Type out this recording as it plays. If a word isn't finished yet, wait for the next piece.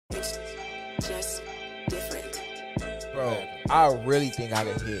It's just different. Bro, I really think I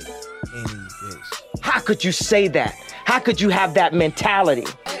could hit any bitch. How could you say that? How could you have that mentality?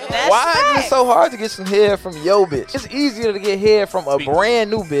 Why is it so hard to get some hair from yo bitch? It's easier to get hair from a brand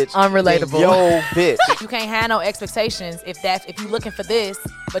new bitch. Unrelatable. Than yo bitch. You can't have no expectations if you looking for this,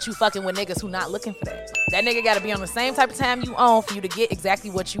 but you fucking with niggas who not looking for that. That nigga gotta be on the same type of time you on for you to get exactly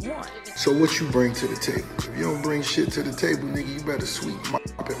what you want. So what you bring to the table? If you don't bring shit to the table, nigga, you better sweep, mop,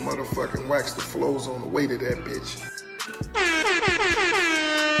 and motherfucking wax the flows on the way to that bitch.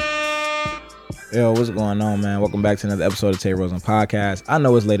 Yo, what's going on, man? Welcome back to another episode of Tay Rosen Podcast. I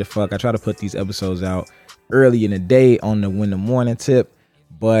know it's late as fuck. I try to put these episodes out early in the day on the Win the Morning tip,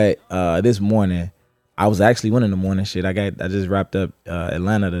 but this morning I was actually winning the morning shit. I just wrapped up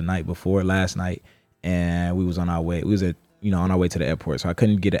Atlanta the night before last night, and we was on our way. We was on our way to the airport, so I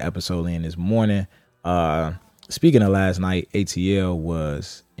couldn't get an episode in this morning. Speaking of last night, ATL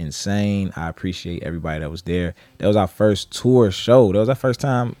was insane. I appreciate everybody that was there. That was our first tour show. That was our first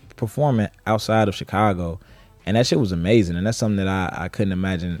time performing outside of Chicago, and that shit was amazing. And that's something that I couldn't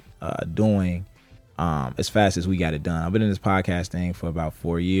imagine doing as fast as we got it done. I've been in this podcast thing for about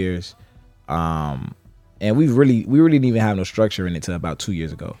 4 years, and we really didn't even have no structure in it till about 2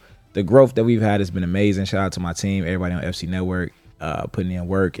 years ago. The growth that we've had has been amazing. Shout out to my team, everybody on FC Network, putting in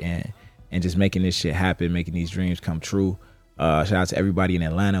work and just making this shit happen, making these dreams come true. Shout out to everybody in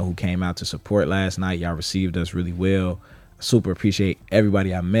Atlanta who came out to support last night. Y'all received us really well. Super appreciate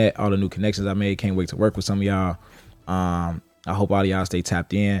everybody I met, all the new connections I made. Can't wait to work with some of y'all. I hope all of y'all stay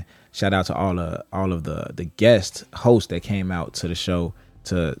tapped in. Shout out to all of the guest hosts that came out to the show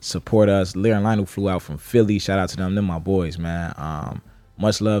to support us. Lear and Lionel flew out from Philly. Shout out to them. They're my boys, man.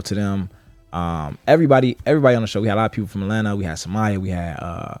 Much love to them. Everybody on the show. We had a lot of people from Atlanta. We had Samaya.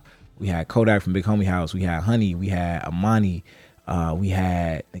 We had Kodak from Big Homie House. We had Honey. We had Amani. We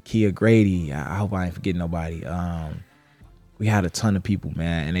had Nakia Grady. I hope I ain't forgetting nobody. We had a ton of people,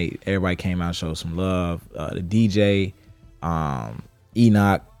 man, and everybody came out and showed some love. The DJ,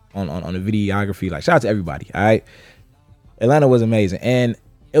 Enoch on the videography. Like, shout out to everybody. All right, Atlanta was amazing, and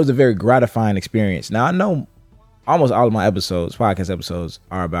it was a very gratifying experience. Now I know almost all of my podcast episodes,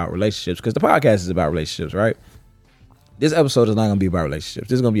 are about relationships because the podcast is about relationships, right? This episode is not gonna be about relationships.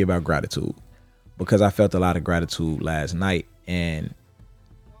 This is gonna be about gratitude because I felt a lot of gratitude last night, and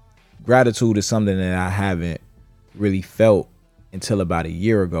gratitude is something that I haven't really felt until about a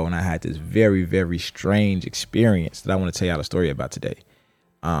year ago, and I had this very, very strange experience that I want to tell y'all a story about today.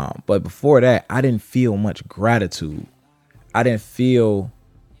 But before that, I didn't feel much gratitude. I didn't feel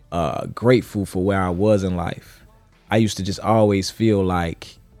grateful for where I was in life. I used to just always feel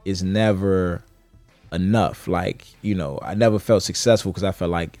like it's never enough. Like, I never felt successful because I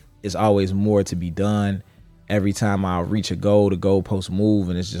felt like it's always more to be done. Every time I reach a goal, the goalposts move,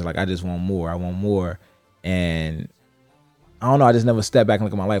 and it's just like I just want more. I want more. And I don't know, I just never stepped back and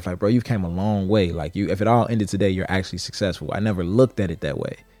look at my life like, bro, you've came a long way. Like, if it all ended today, you're actually successful. I never looked at it that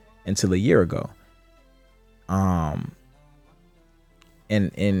way until a year ago. And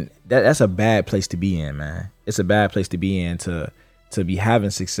that's a bad place to be in, man. It's a bad place to be in to be having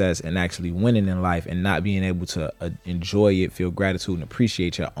success and actually winning in life and not being able to enjoy it, feel gratitude, and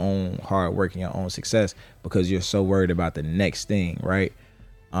appreciate your own hard work and your own success because you're so worried about the next thing, right?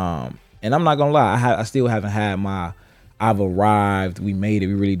 And I'm not gonna lie, I still haven't had my I've arrived, we made it,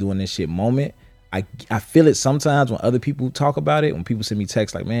 we really doing this shit moment. I feel it sometimes when other people talk about it, when people send me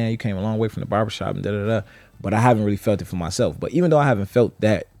texts like, man, you came a long way from the barbershop and da-da-da. But I haven't really felt it for myself. But even though I haven't felt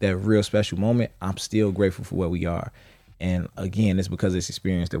that real special moment, I'm still grateful for where we are. And again, it's because of this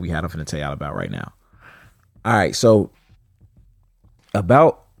experience that we had. I'm going to tell y'all about right now. All right, so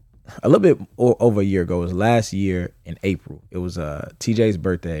about a little bit over a year ago, it was last year in April. It was TJ's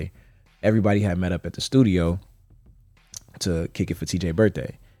birthday. Everybody had met up at the studio to kick it for TJ's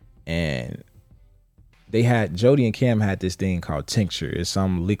birthday. And Jody and Cam had this thing called tincture. It's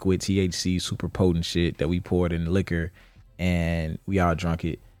some liquid THC, super potent shit that we poured in the liquor, and we all drunk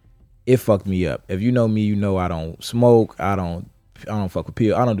it. It fucked me up. If you know me, you know I don't smoke. I don't fuck with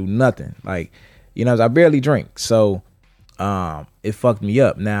pills. I don't do nothing. Like, I barely drink. So it fucked me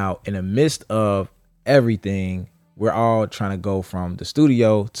up. Now, in the midst of everything, we're all trying to go from the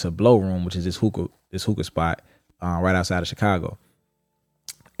studio to Blow Room, which is this hookah spot right outside of Chicago.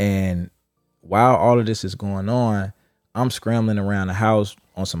 And while all of this is going on, I'm scrambling around the house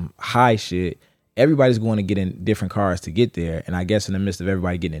on some high shit. Everybody's going to get in different cars to get there. And I guess in the midst of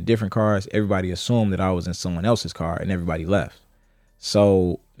everybody getting in different cars, everybody assumed that I was in someone else's car and everybody left.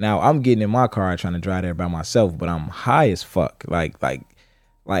 So now I'm getting in my car trying to drive there by myself, but I'm high as fuck. Like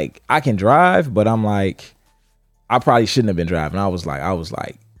I can drive, but I'm like, I probably shouldn't have been driving. I was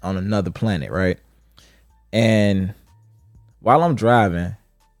like, on another planet, right? And while I'm driving,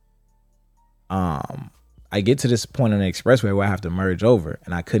 I get to this point on the expressway where I have to merge over,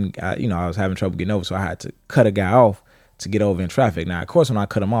 and I was having trouble getting over, so I had to cut a guy off to get over in traffic. Now, of course, when I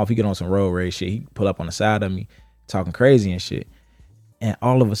cut him off, he get on some road rage shit. He pull up on the side of me, talking crazy and shit. And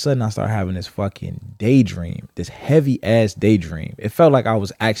all of a sudden, I start having this fucking daydream, this heavy ass daydream. It felt like I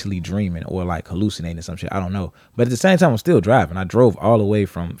was actually dreaming or like hallucinating or some shit. I don't know. But at the same time, I'm still driving. I drove all the way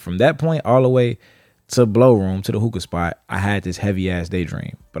from that point all the way to Blow Room, to the hookah spot. I had this heavy ass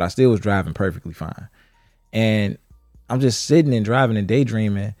daydream, but I still was driving perfectly fine. And I'm just sitting and driving and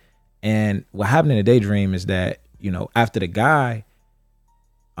daydreaming. And what happened in the daydream is that, after the guy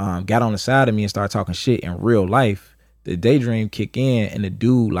got on the side of me and started talking shit in real life, the daydream kick in and the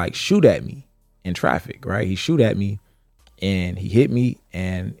dude like shoot at me in traffic, right? He shoot at me and he hit me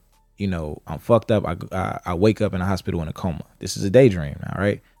and, I'm fucked up. I wake up in a hospital in a coma. This is a daydream now,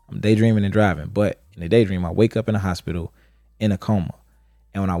 right? I'm daydreaming and driving, but in the daydream, I wake up in a hospital in a coma.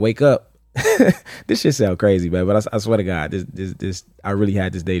 And when I wake up, this shit sound crazy, but I swear to God, this I really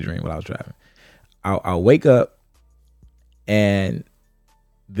had this daydream while I was driving. I wake up and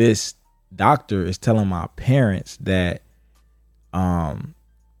this doctor is telling my parents that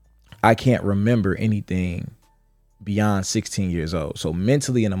I can't remember anything beyond 16 years old. So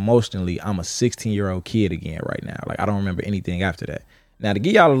mentally and emotionally, I'm a 16-year-old kid again right now. Like, I don't remember anything after that. Now, to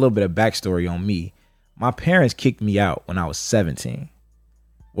give y'all a little bit of backstory on me, my parents kicked me out when I was 17.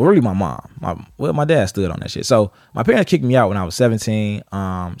 Well, really my mom. My dad stood on that shit. So my parents kicked me out when I was 17.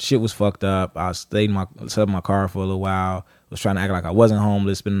 Shit was fucked up. I stayed in my car for a little while. Was trying to act like I wasn't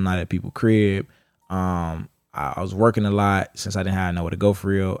homeless, spending the night at people's crib. I was working a lot since I didn't have nowhere to go for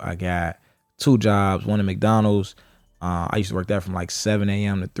real. I got 2 jobs, one at McDonald's. I used to work there from like 7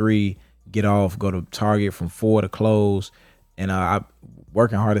 a.m. to 3, get off, go to Target from 4 to close. And I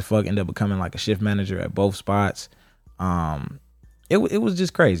working hard as fuck, ended up becoming like a shift manager at both spots. It was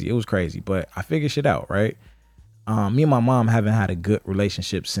just crazy. It was crazy, but I figured shit out, right? Me and my mom haven't had a good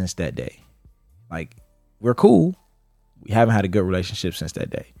relationship since that day. Like, we're cool. We haven't had a good relationship since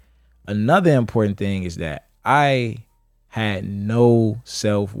that day. Another important thing is that I had no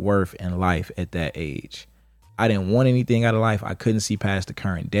self-worth in life at that age. I didn't want anything out of life. I couldn't see past the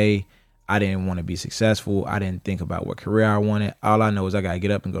current day. I didn't want to be successful. I didn't think about what career I wanted. All I know is I got to get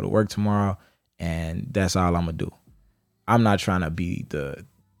up and go to work tomorrow, and that's all I'm going to do. I'm not trying to be the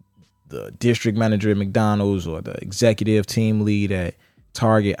district manager at McDonald's or the executive team lead at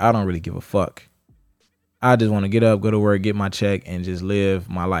Target. I don't really give a fuck. I just want to get up, go to work, get my check, and just live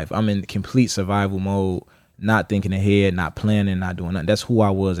my life. I'm in complete survival mode, not thinking ahead, not planning, not doing nothing. That's who I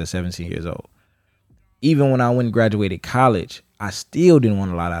was at 17 years old. Even when I went and graduated college, I still didn't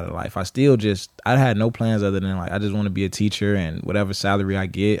want a lot out of life. I had no plans other than like, I just want to be a teacher, and whatever salary I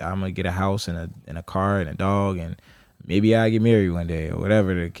get, I'm going to get a house and a car and a dog, and maybe I get married one day or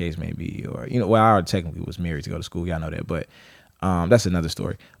whatever the case may be. Or, well, I technically was married to go to school. Y'all know that, but that's another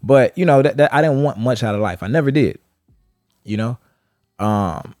story. But, that I didn't want much out of life. I never did,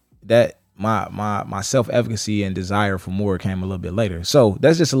 that my self-efficacy and desire for more came a little bit later. So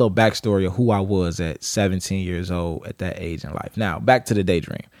that's just a little backstory of who I was at 17 years old at that age in life. Now, back to the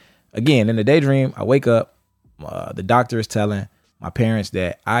daydream. Again, in the daydream, I wake up. The doctor is telling my parents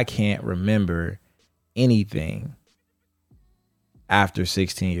that I can't remember anything after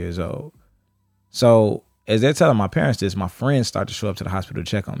 16 years old. So as they're telling my parents this, my friends start to show up to the hospital to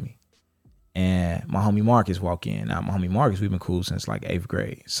check on me. And my homie Marcus walk in. Now, my homie Marcus, we've been cool since like 8th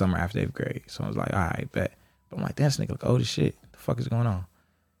grade, summer after 8th grade. So I was like, all right, bet. But I'm like, damn, this nigga look old as shit. The fuck is going on?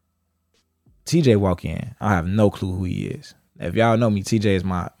 TJ walk in. I have no clue who he is. If y'all know me, TJ is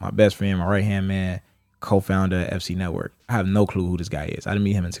my best friend, my right-hand man, co-founder of FC Network. I have no clue who this guy is. I didn't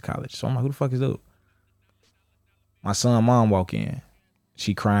meet him until college. So I'm like, who the fuck is dude? My son mom walk in.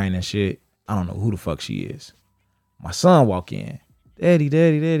 She crying and shit. I don't know who the fuck she is. My son walk in. Daddy.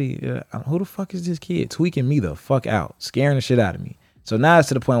 Who the fuck is this kid? Tweaking me the fuck out. Scaring the shit out of me. So now it's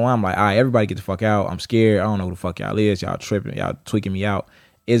to the point where I'm like, all right, everybody get the fuck out. I'm scared. I don't know who the fuck y'all is. Y'all tripping. Y'all tweaking me out.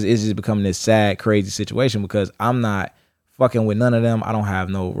 It's just becoming this sad, crazy situation because I'm not fucking with none of them. I don't have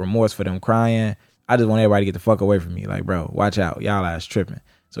no remorse for them crying. I just want everybody to get the fuck away from me. Like, bro, watch out. Y'all ass tripping.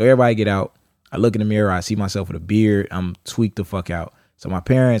 So everybody get out. I look in the mirror. I see myself with a beard. I'm tweaked the fuck out. So my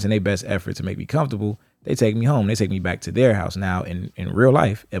parents, in their best effort to make me comfortable, they take me home. They take me back to their house. Now, in real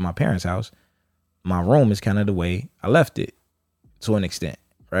life, at my parents' house, my room is kind of the way I left it to an extent,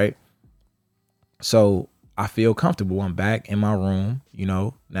 right? So I feel comfortable. I'm back in my room,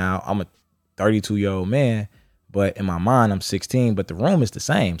 Now, I'm a 32-year-old man, but in my mind, I'm 16, but the room is the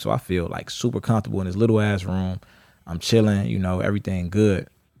same. So I feel like super comfortable in this little-ass room. I'm chilling, everything good.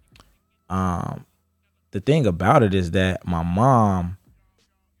 The thing about it is that my mom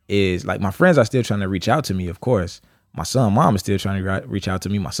is like, my friends are still trying to reach out to me, of course. My son, mom is still trying to reach out to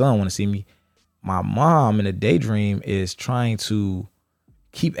me. My son want to see me. My mom in a daydream is trying to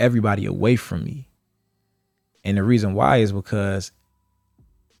keep everybody away from me. And the reason why is because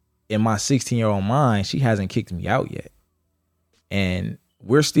in my 16-year-old mind, she hasn't kicked me out yet. And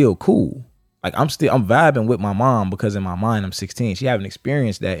we're still cool. Like I'm vibing with my mom because in my mind, I'm 16. She haven't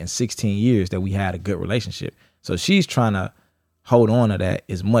experienced that in 16 years that we had a good relationship. So she's trying to hold on to that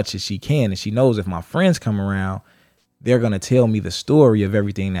as much as she can. And she knows if my friends come around, they're going to tell me the story of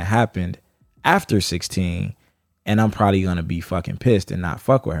everything that happened after 16. And I'm probably going to be fucking pissed and not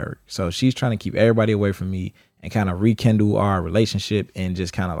fuck with her. So she's trying to keep everybody away from me and kind of rekindle our relationship and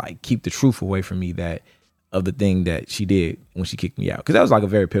just kind of like keep the truth away from me of the thing that she did when she kicked me out. Because that was like a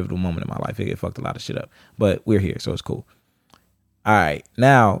very pivotal moment in my life. It fucked a lot of shit up. But we're here, so it's cool. All right.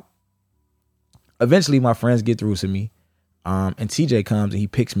 Now, eventually my friends get through to me. And TJ comes and he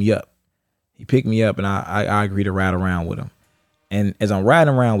picks me up. He picked me up and I agree to ride around with him. And as I'm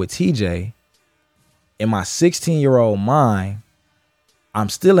riding around with TJ, in my 16-year-old mind, I'm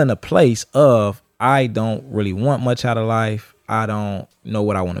still in a place of I don't really want much out of life. I don't know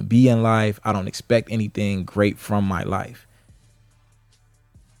what I want to be in life. I don't expect anything great from my life.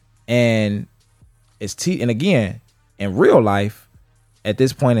 And and again, in real life, at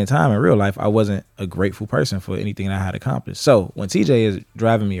this point in time in real life, I wasn't a grateful person for anything that I had accomplished. So when TJ is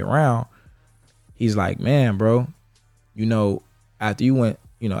driving me around, he's like, man, bro, after you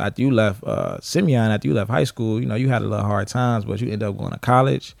left Simeon, after you left high school, you had a little hard times, but you ended up going to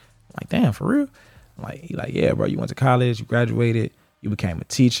college. I'm like, damn, for real? He's like, yeah, bro, you went to college, you graduated, you became a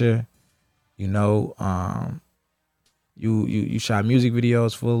teacher, you shot music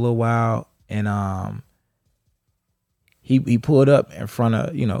videos for a little while. And he pulled up in front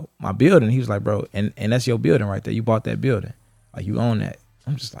of, my building. He was like, bro, and that's your building right there. You bought that building. Like, you own that.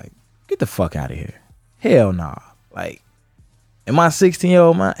 I'm just like, get the fuck out of here. Hell nah. Like, in my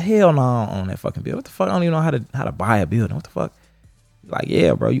 16-year-old mind, hell no, I don't own that fucking building. What the fuck? I don't even know how to buy a building. What the fuck? Like,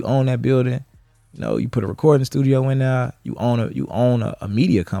 yeah, bro, you own that building. You put a recording studio in there. You own a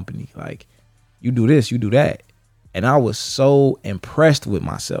media company. Like, you do this, you do that. And I was so impressed with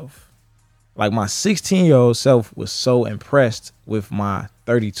myself. Like, my 16-year-old self was so impressed with my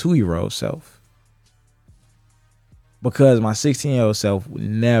 32-year-old self. Because my 16-year-old self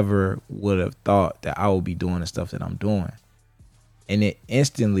never would have thought that I would be doing the stuff that I'm doing. And it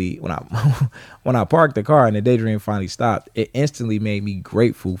instantly, when I parked the car and the daydream finally stopped, it instantly made me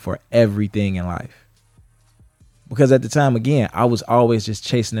grateful for everything in life. Because at the time, again, I was always just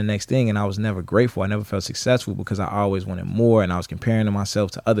chasing the next thing and I was never grateful. I never felt successful because I always wanted more and I was comparing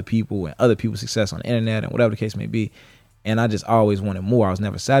myself to other people and other people's success on the internet and whatever the case may be. And I just always wanted more. I was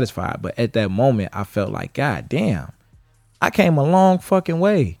never satisfied. But at that moment, I felt like, God damn, I came a long fucking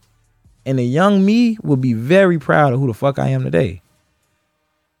way. And the young me will be very proud of who the fuck I am today.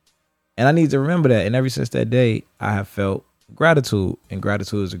 And I need to remember that. And ever since that day, I have felt gratitude. And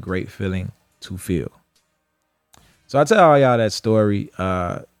gratitude is a great feeling to feel. So I tell all y'all that story.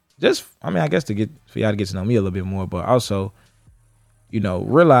 I guess for y'all to get to know me a little bit more. But also,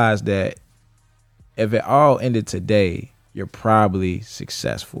 realize that if it all ended today, you're probably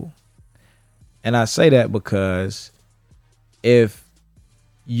successful. And I say that because if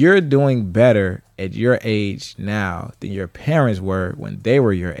you're doing better at your age now than your parents were when they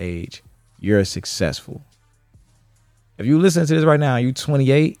were your age, you're successful. If you listen to this right now, you're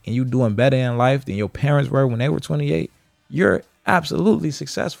 28 and you're doing better in life than your parents were when they were 28, you're absolutely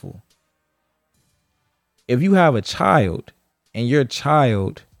successful. If you have a child and your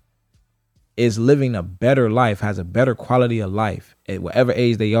child is living a better life, has a better quality of life at whatever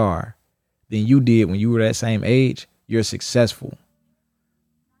age they are than you did when you were that same age, you're successful.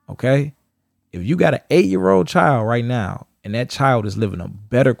 Okay? If you got an 8-year-old child right now and that child is living a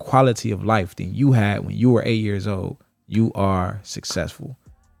better quality of life than you had when you were 8 years old, you are successful.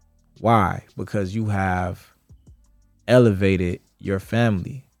 Why? Because you have elevated your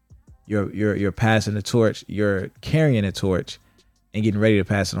family. You're passing the torch. You're carrying the torch and getting ready to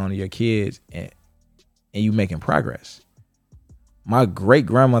pass it on to your kids, and you making progress. My great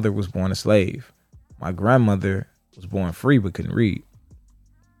grandmother was born a slave. My grandmother was born free but couldn't read.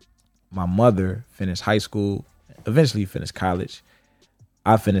 My mother finished high school, eventually finished college.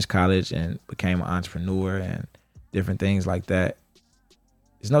 I finished college and became an entrepreneur and different things like that.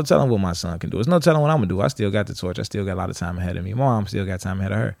 There's no telling what my son can do. There's no telling what I'm going to do. I still got the torch. I still got a lot of time ahead of me. My mom still got time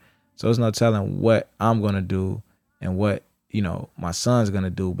ahead of her. So there's no telling what I'm going to do and what, my son's going to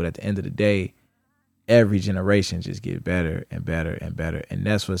do. But at the end of the day, every generation just get better and better and better. And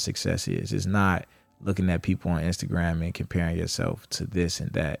that's what success is. It's not looking at people on Instagram and comparing yourself to this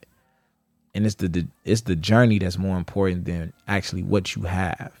and that. And it's the journey that's more important than actually what you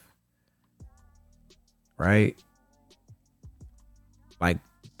have. Right? Like,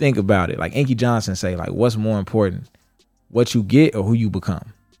 think about it. Like Inky Johnson say, like, what's more important? What you get or who you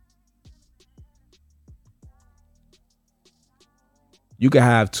become? You could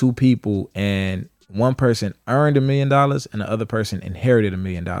have two people and one person earned $1 million and the other person inherited $1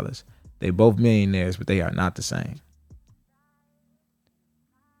 million. They both millionaires, but they are not the same.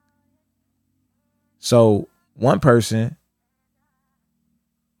 So one person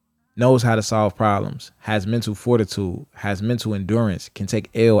knows how to solve problems, has mental fortitude, has mental endurance, can take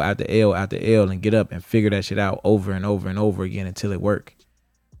L after L after L and get up and figure that shit out over and over and over again until it work.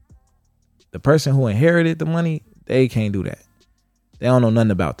 The person who inherited the money, they can't do that. They don't know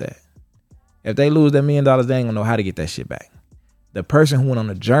nothing about that. If they lose that $1 million, they ain't gonna know how to get that shit back. The person who went on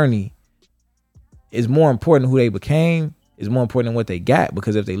the journey is more important who they became, is more important than what they got,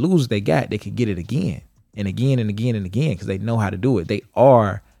 because if they lose what they got, they can get it again and again and again and again because they know how to do it. They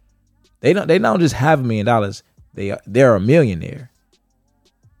don't just have $1 million. They're a millionaire.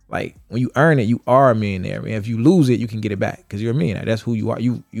 Like when you earn it, you are a millionaire. And if you lose it, you can get it back because you're a millionaire. That's who you are.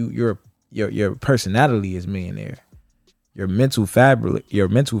 Your personality is millionaire. Your mental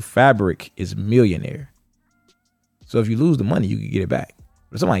fabric is millionaire. So if you lose the money, you can get it back.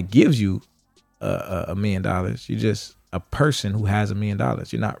 But if somebody gives you $1 million, you're just a person who has $1 million.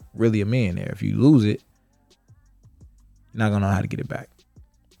 You're not really a millionaire. If you lose it, you're not gonna know how to get it back.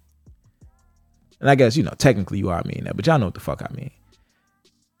 And I guess, technically you are a millionaire, but y'all know what the fuck I mean.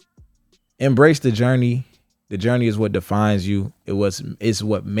 Embrace the journey. The journey is what defines you. It's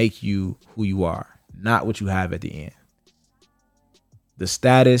what makes you who you are, not what you have at the end. The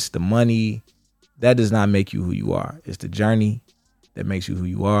status, the money, that does not make you who you are. It's the journey that makes you who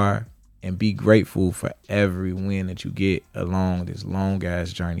you are. And be grateful for every win that you get along this long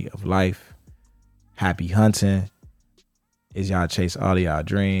ass journey of life. Happy hunting as y'all chase all of y'all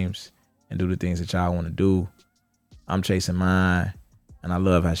dreams and do the things that y'all want to do. I'm chasing mine, and I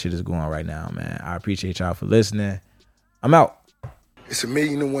love how shit is going right now, man. I appreciate y'all for listening. I'm out. It's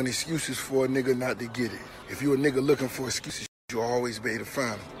 1,000,001 excuses for a nigga not to get it. If you a nigga looking for excuses, you'll always be able to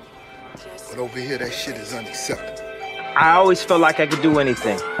find them. But over here, that shit is unacceptable. I always felt like I could do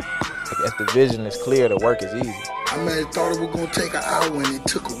anything. If the vision is clear, the work is easy. I might have thought it was gonna take an hour and it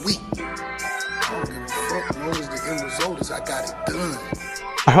took a week. I don't give a fuck. As long as the end result is I got it done.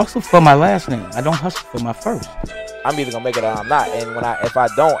 I hustle for my last name. I don't hustle for my first. I'm either gonna make it or I'm not. And if I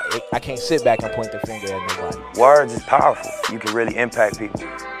don't, I can't sit back and point the finger at nobody. Words is powerful. You can really impact people.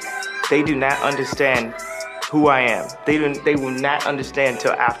 They do not understand who I am. They will not understand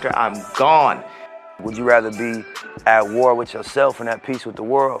until after I'm gone. Would you rather be at war with yourself and at peace with the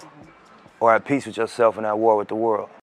world, or at peace with yourself and at war with the world?